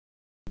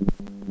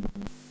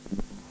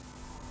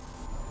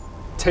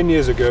10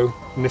 years ago,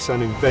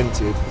 Nissan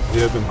invented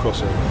the urban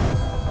crossover.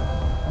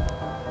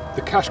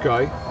 The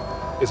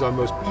Qashqai is our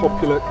most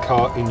popular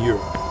car in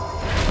Europe,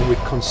 and with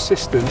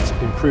consistent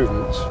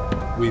improvements,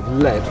 we've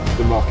led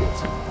the market.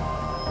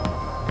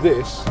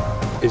 This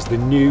is the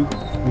new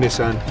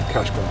Nissan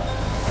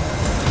Qashqai.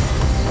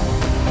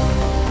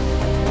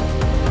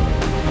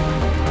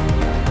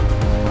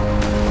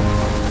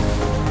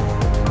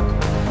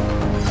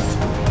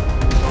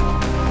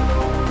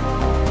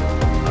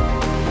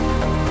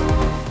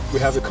 We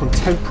have a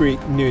contemporary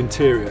new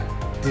interior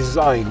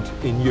designed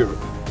in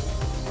Europe.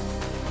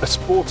 A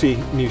sporty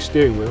new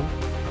steering wheel,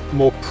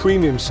 more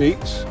premium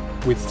seats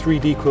with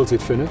 3D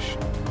quilted finish,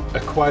 a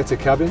quieter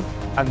cabin,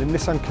 and the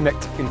Nissan Connect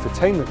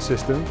infotainment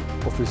system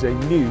offers a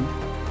new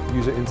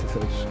user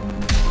interface.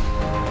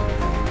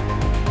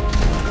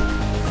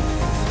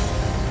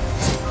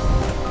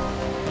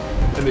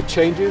 And the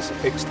changes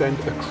extend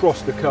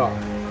across the car.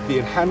 The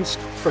enhanced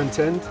front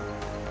end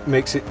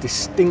makes it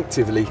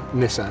distinctively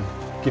Nissan,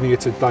 giving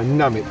it a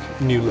dynamic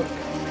new look.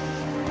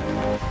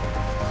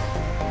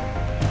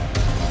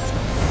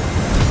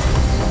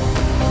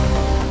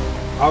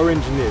 Our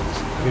engineers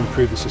have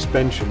improved the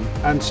suspension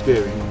and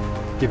steering,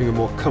 giving a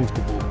more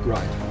comfortable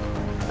ride.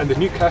 And the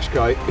new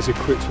Qashqai is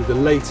equipped with the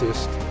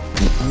latest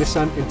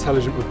Nissan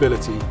Intelligent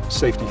Mobility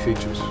safety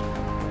features,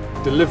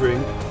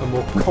 delivering a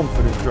more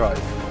confident drive.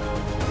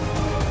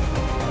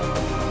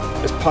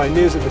 As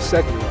pioneers of the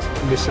segment,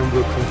 Nissan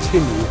will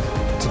continue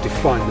to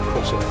define the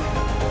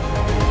crossover.